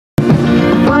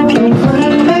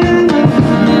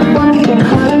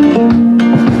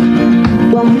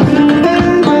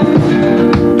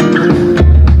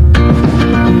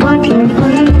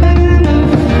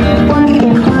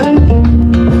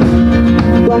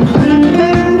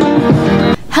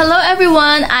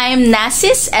everyone, I'm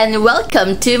Naciz and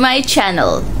welcome to my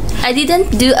channel. I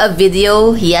didn't do a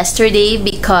video yesterday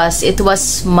because it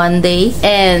was Monday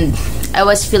and I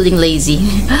was feeling lazy.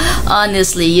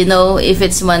 Honestly, you know, if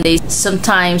it's Monday,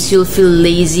 sometimes you'll feel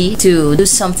lazy to do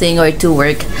something or to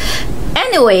work.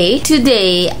 Anyway,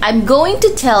 today I'm going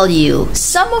to tell you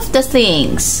some of the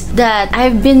things that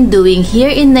I've been doing here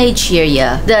in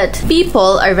Nigeria that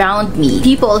people around me,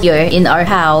 people here in our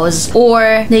house,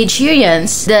 or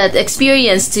Nigerians that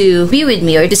experience to be with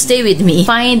me or to stay with me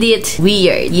find it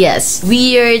weird. Yes,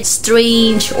 weird,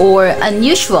 strange, or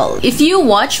unusual. If you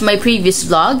watch my previous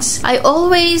vlogs, I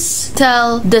always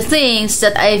tell the things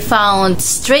that I found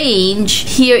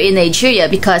strange here in Nigeria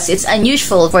because it's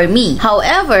unusual for me.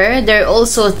 However, there are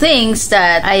also things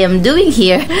that I am doing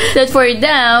here that for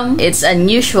them it's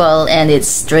unusual and it's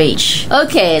strange.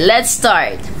 Okay, let's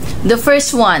start. The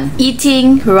first one,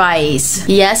 eating rice.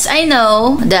 Yes, I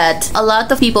know that a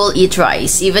lot of people eat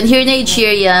rice. Even here in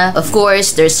Nigeria, of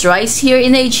course, there's rice here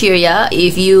in Nigeria.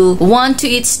 If you want to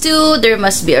eat stew, there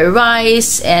must be a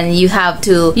rice and you have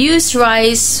to use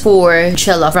rice for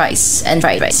jollof rice and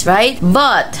fried rice, right?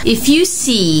 But if you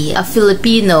see a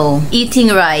Filipino eating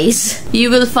rice,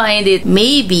 you will find it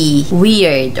maybe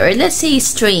weird or let's say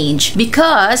strange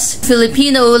because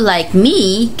Filipino like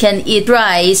me can eat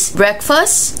rice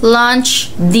breakfast,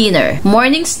 lunch, dinner,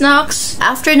 morning snacks,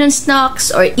 afternoon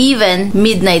snacks, or even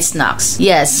midnight snacks.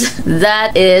 Yes,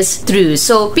 that is true.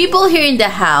 So people here in the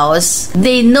house,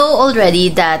 they know already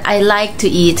that I like to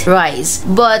eat rice.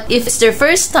 But if it's their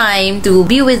first time to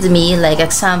be with me, like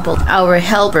example, our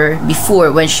helper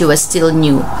before when she was still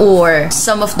new, or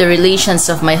some of the relations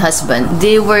of my husband,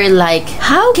 they were like,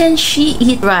 how can she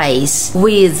eat rice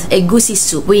with egusi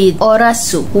soup, with ora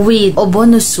soup, with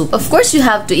obono soup? Of course, you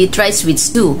have to eat rice with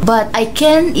stew. But I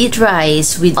can eat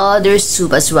rice with other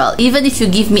soup as well. Even if you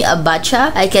give me a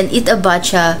bacha, I can eat a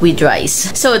bacha with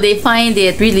rice. So they find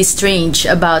it really strange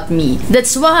about me.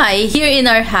 That's why here in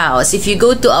our house, if you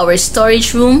go to our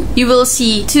storage room, you will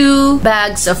see 2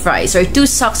 bags of rice or 2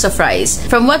 sacks of rice.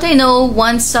 From what I know,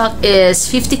 1 sack is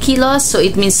 50 kilos. So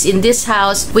it means in this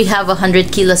house, we have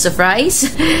 100 kilos of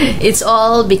rice. It's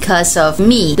all because of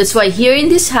me. That's why here in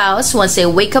this house, once I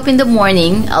wake up in the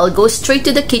morning, I'll go straight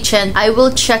to the kitchen. I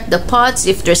will check the pots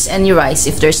if there's any rice.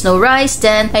 If there's no rice,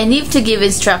 then I need to give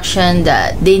instruction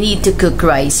that they need to cook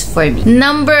rice for me.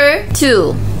 Number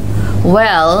 2.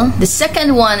 Well, the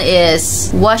second one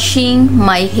is washing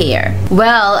my hair.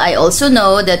 Well, I also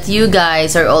know that you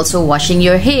guys are also washing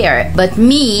your hair. But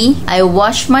me, I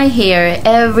wash my hair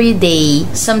every day.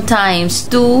 Sometimes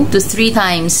 2 to 3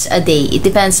 times a day. It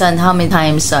depends on how many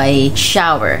times I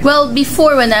shower. Well,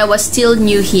 before when I was still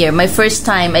new here, my first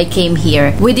time I came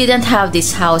here, we didn't have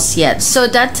this house yet. So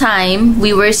that time,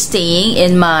 we were staying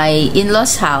in my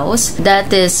in-laws house.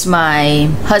 That is my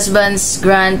husband's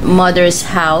grandmother's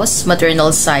house,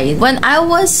 maternal side. When I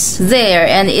was there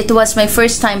and it was my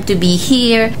first time to be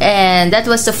here, and that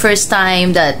was the first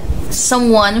time that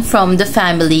someone from the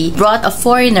family brought a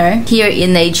foreigner here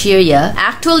in Nigeria.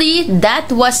 Actually, that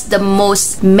was the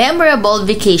most memorable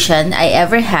vacation I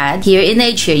ever had here in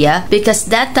Nigeria because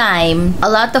that time a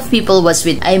lot of people was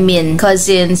with, I mean,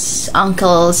 cousins,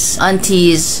 uncles,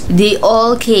 aunties. They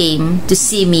all came to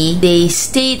see me. They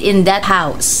stayed in that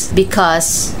house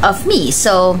because of me.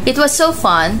 So it was so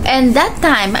fun. And that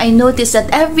time I noticed that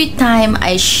every time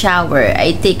I shower,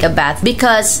 I take a bath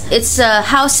because it's a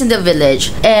house in the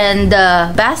village and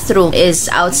the bathroom is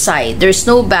outside. There's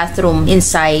no bathroom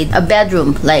inside a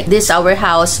bedroom. Like this, our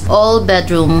house, all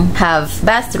bedroom have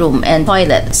bathroom and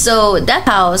toilet. So that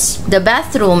house, the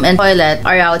bathroom and toilet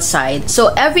are outside. So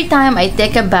every time I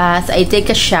take a bath, I take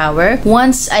a shower,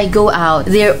 once I go out,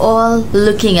 they're all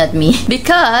looking at me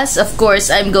because of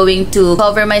course I'm going to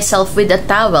cover myself with a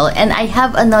towel and I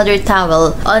have another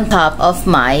towel on top of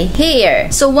my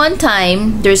hair. So one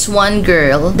time, there's one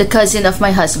girl, the cousin of my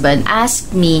husband,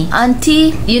 asked me,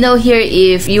 Auntie, you know here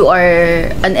if you are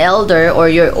an elder or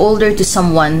you're older to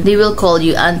someone, they will call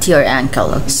you auntie or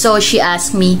uncle. So she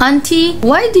asked me, Auntie,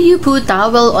 why do you put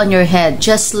towel on your head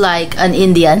just like an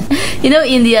Indian? You know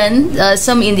Indian,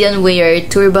 some Indian wear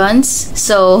turbans.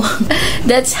 So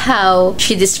that's how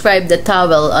she described the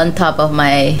towel on top of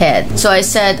my head. So I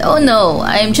said, oh no,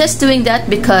 I'm just doing that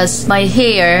because my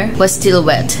hair was still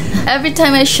wet. Every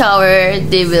time I shower,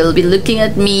 they will be looking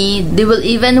at me. They will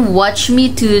even watch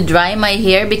me to dry my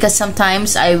hair, because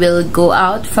sometimes I will go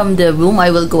out from the room.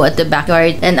 I will go at the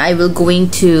backyard and I will going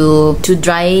to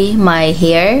dry my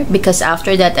hair, because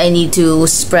after that I need to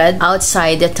spread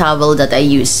outside the towel that I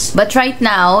use. But right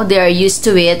now they are used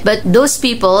to it. But those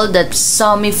people that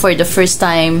saw me for the first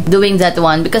time doing that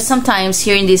one, because sometimes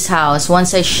here in this house,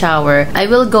 once I shower, I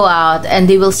will go out and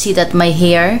they will see that my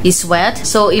hair is wet.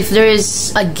 So if there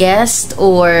is a guest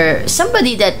or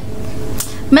somebody that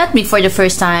met me for the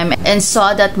first time and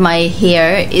saw that my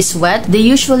hair is wet, they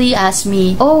usually ask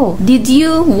me, "Oh, did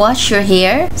you wash your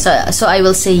hair?" So I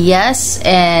will say yes,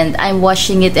 and I'm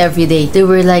washing it every day. They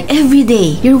were like, "Every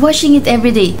day? You're washing it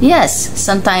every day?" Yes,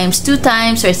 sometimes 2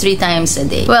 times or 3 times a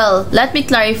day. Well, let me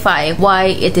clarify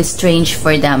why it is strange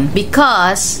for them.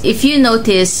 Because if you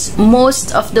notice,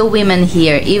 most of the women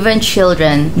here, even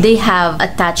children, they have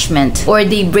attachment, or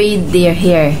they braid their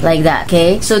hair like that,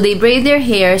 okay? So they braid their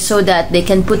hair so that they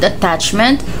can put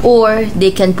attachment, or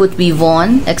they can put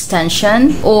weave-on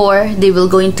extension, or they will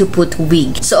going to put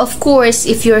wig. So of course,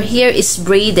 if your hair is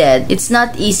braided, it's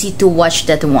not easy to wash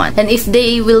that one. And if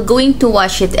they will going to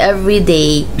wash it every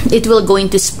day, it will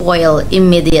going to spoil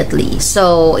immediately.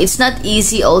 So it's not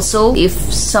easy also.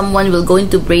 If someone will going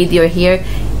to braid your hair,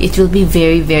 it will be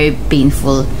very, very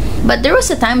painful. But there was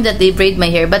a time that they braid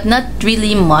my hair, but not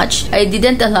really much. I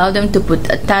didn't allow them to put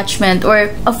attachment,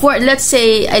 or let's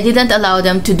say I didn't allow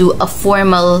them to do a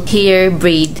formal hair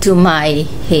braid to my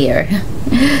hair.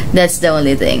 That's the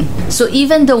only thing. So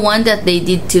even the one that they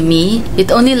did to me,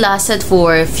 it only lasted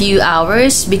for a few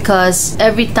hours, because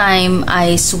every time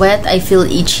I sweat, I feel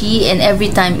itchy, and every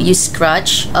time you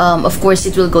scratch, of course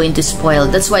it will go into spoil.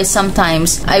 That's why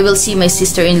sometimes I will see my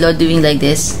sister-in-law doing like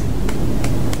this,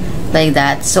 like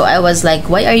that. So I was like,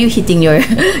 "Why are you hitting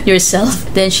yourself?"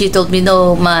 Then she told me,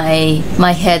 "No, my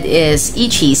head is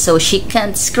itchy, so she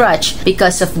can't scratch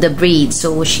because of the braid,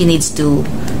 so she needs to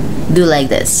do like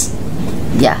this."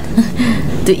 Yeah,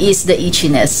 to ease the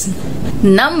itchiness.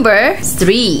 Number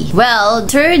 3. Well,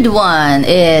 third one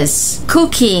is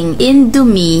cooking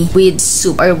indomie with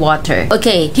soup or water.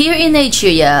 Okay, here in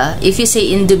Nigeria, if you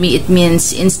say indomie, it means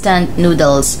instant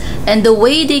noodles. And the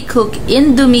way they cook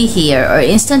indomie here, or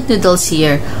instant noodles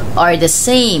here, are the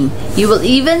same. You will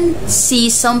even see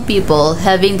some people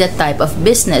having that type of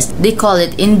business. They call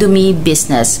it indomie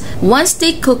business. Once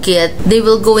they cook it, they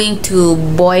will going to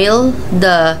boil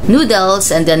the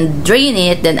noodles and then drain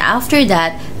it. Then after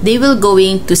that, they will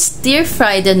going to stir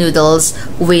fry the noodles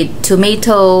with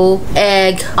tomato,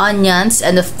 egg, onions,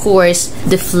 and of course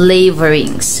the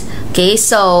flavorings. Okay,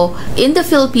 so in the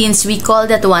Philippines, we call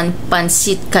that one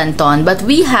pancit canton, but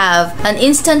we have an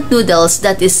instant noodles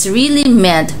that is really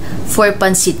meant for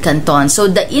pancit canton. So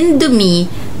the indomie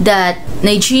that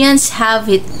Nigerians have,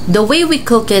 it, the way we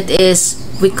cook it is,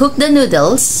 we cook the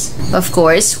noodles, of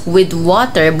course, with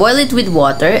water, boil it with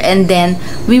water, and then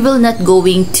we will not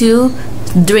going to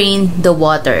drain the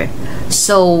water.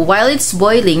 So while it's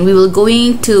boiling, we will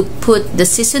going to put the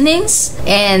seasonings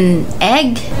and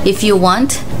egg if you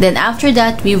want. Then after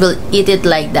that, we will eat it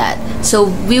like that. So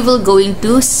we will going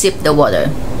to sip the water,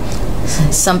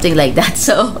 something like that.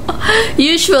 So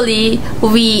usually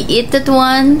we eat that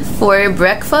one for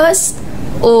breakfast,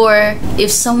 or if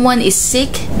someone is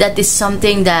sick, that is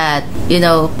something that, you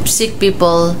know, sick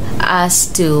people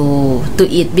ask to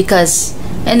eat, because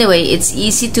anyway, it's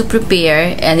easy to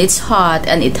prepare and it's hot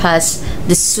and it has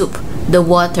the soup, the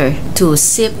water to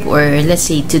sip, or let's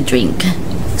say to drink.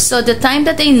 So the time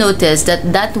that I noticed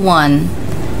that that one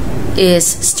is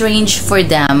strange for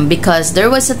them, because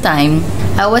there was a time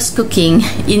I was cooking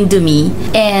indomie,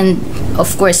 and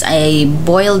of course I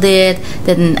boiled it.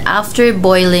 Then after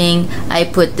boiling, I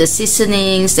put the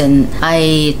seasonings and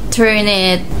I turn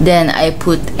it. Then I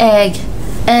put egg.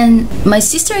 And my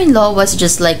sister-in-law was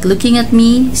just like looking at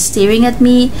me, staring at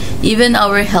me, even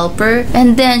our helper.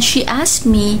 And then she asked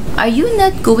me, "Are you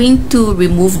not going to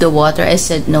remove the water?" I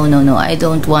said, no, I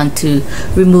don't want to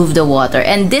remove the water.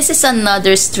 And this is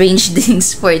another strange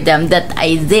things for them that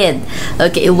I did.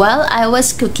 Okay, while I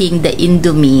was cooking the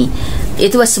indomie,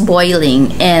 it was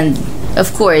boiling, and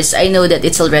of course I know that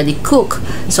it's already cooked.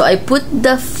 So I put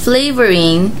the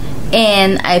flavoring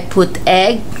and I put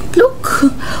egg. Look,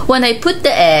 when I put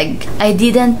the egg, I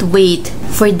didn't wait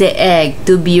for the egg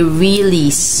to be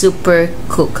really super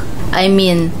cooked. I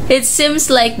mean, it seems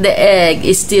like the egg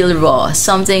is still raw,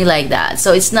 something like that.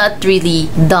 So it's not really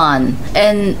done.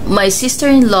 And my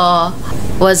sister-in-law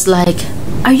was like,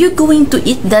 "Are you going to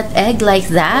eat that egg like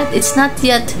that? It's not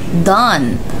yet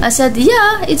done." I said,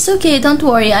 "Yeah, it's okay. Don't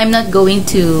worry. I'm not going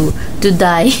to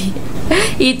die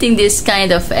eating this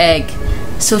kind of egg."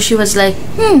 So she was like,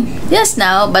 yes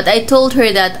now. But I told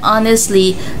her that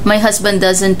honestly, my husband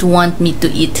doesn't want me to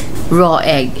eat raw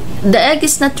egg. The egg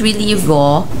is not really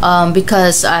raw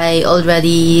because I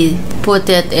already put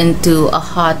it into a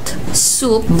hot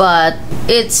soup, but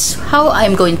it's how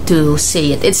I'm going to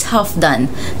say it. It's half done,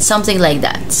 something like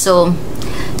that. So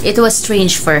it was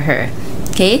strange for her.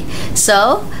 Okay,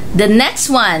 so the next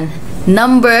one,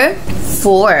 number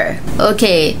 4.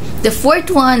 Okay, the 4th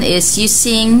one is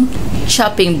using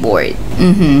chopping board.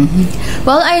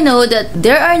 Well, I know that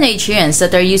there are Nigerians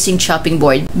that are using chopping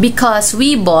board because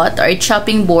we bought our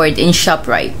chopping board in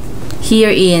ShopRite here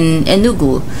in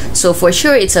Enugu. So for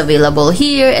sure it's available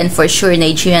here, and for sure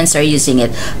Nigerians are using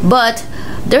it. But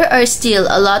there are still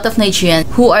a lot of Nigerians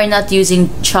who are not using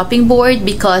chopping board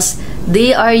because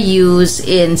they are used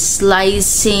in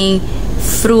slicing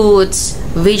fruits,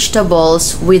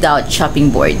 vegetables without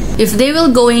chopping board. If they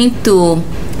will going to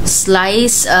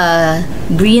slice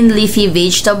green leafy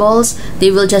vegetables,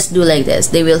 they will just do like this.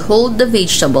 They will hold the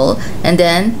vegetable and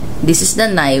then this is the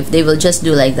knife. They will just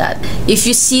do like that. If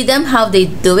you see them how they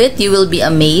do it, you will be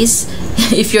amazed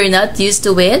if you're not used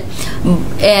to it.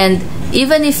 And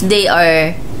even if they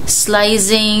are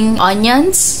slicing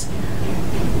onions,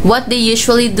 what they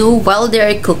usually do while they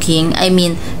are cooking, I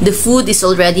mean the food is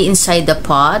already inside the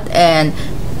pot and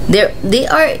they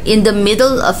are in the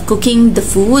middle of cooking the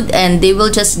food, and they will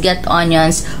just get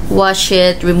onions, wash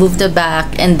it, remove the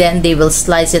back, and then they will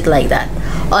slice it like that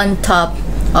on top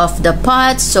of the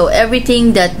pot. So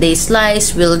everything that they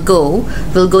slice will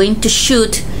going to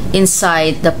shoot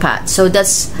inside the pot. So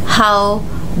that's how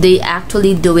they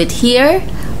actually do it here.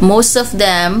 Most of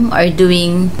them are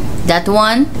doing that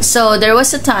one. So there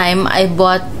was a time I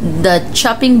bought the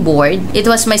chopping board. It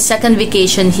was my second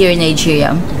vacation here in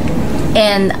Nigeria,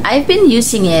 and I've been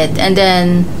using it, and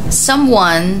then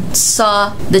someone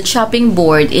saw the chopping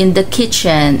board in the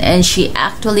kitchen and she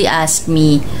actually asked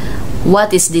me,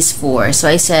 what is this for? So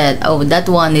I said, oh, that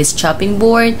one is chopping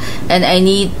board, and I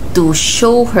need to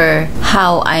show her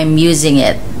how I'm using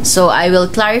it. So I will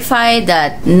clarify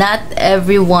that not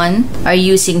everyone are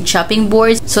using chopping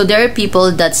boards. So there are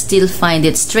people that still find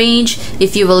it strange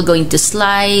if you will going to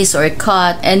slice or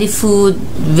cut any food,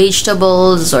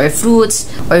 vegetables or fruits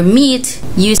or meat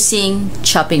using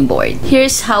chopping board.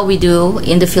 Here's how we do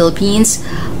in the Philippines.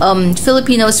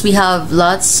 Filipinos, we have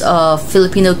lots of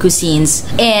Filipino cuisines,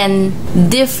 and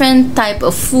different type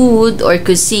of food or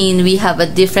cuisine, we have a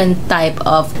different type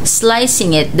of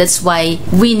slicing it. That's why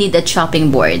we need a chopping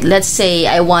board. Let's say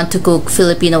I want to cook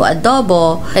Filipino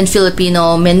adobo and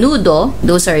Filipino menudo.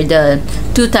 Those are the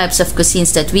two types of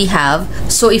cuisines that we have.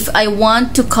 So if I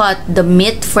want to cut the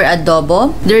meat for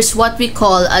adobo, there's what we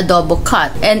call adobo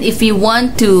cut. And if we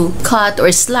want to cut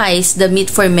or slice the meat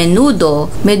for menudo,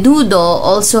 menudo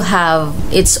also have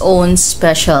its own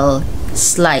special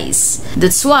slice.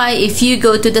 That's why if you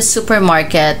go to the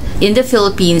supermarket in the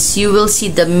Philippines, you will see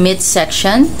the meat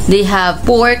section. They have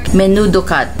pork menudo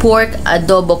cut, pork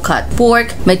adobo cut,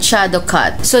 pork machado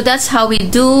cut. So that's how we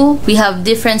do. We have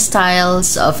different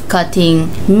styles of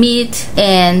cutting meat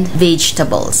and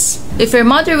vegetables. If your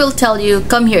mother will tell you,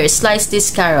 come here, slice these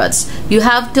carrots, you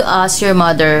have to ask your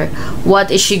mother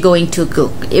what is she going to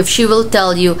cook. If she will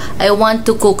tell you, I want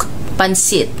to cook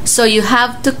pancit, so you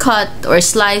have to cut or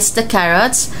slice the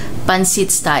carrots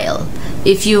pancit style.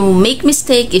 If you make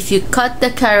mistake, if you cut the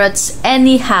carrots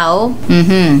anyhow,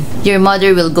 your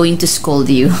mother will going to scold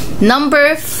you.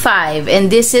 Number 5, and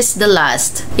this is the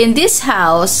last. In this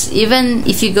house, even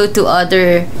if you go to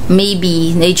other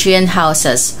maybe Nigerian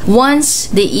houses, once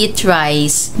they eat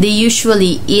rice, they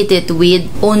usually eat it with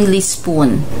only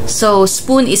spoon. So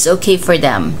spoon is okay for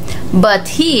them. But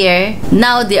here,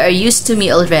 now they are used to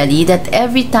me already that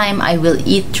every time I will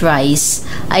eat rice,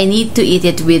 I need to eat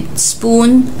it with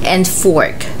spoon and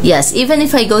fork. Yes, even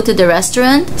if I go to the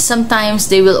restaurant, sometimes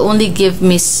they will only give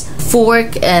me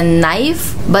fork and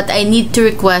knife, but I need to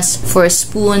request for a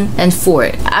spoon and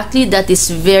fork. Actually, that is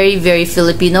very, very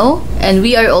Filipino, and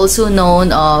we are also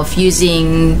known of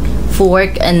using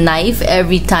fork and knife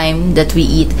every time that we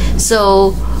eat.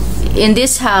 So in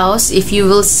this house, if you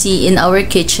will see in our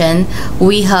kitchen,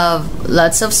 we have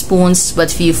lots of spoons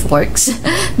but few forks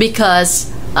because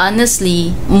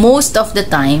honestly, most of the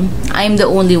time, I'm the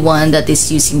only one that is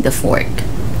using the fork.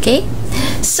 Okay?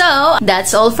 So,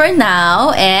 that's all for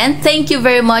now, and thank you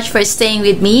very much for staying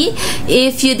with me.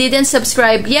 If you didn't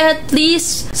subscribe yet,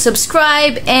 please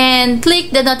subscribe and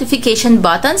click the notification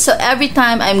button so every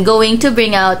time I'm going to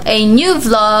bring out a new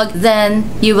vlog, then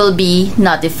you will be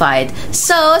notified.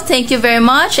 So, thank you very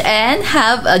much and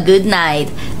have a good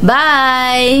night.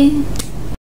 Bye!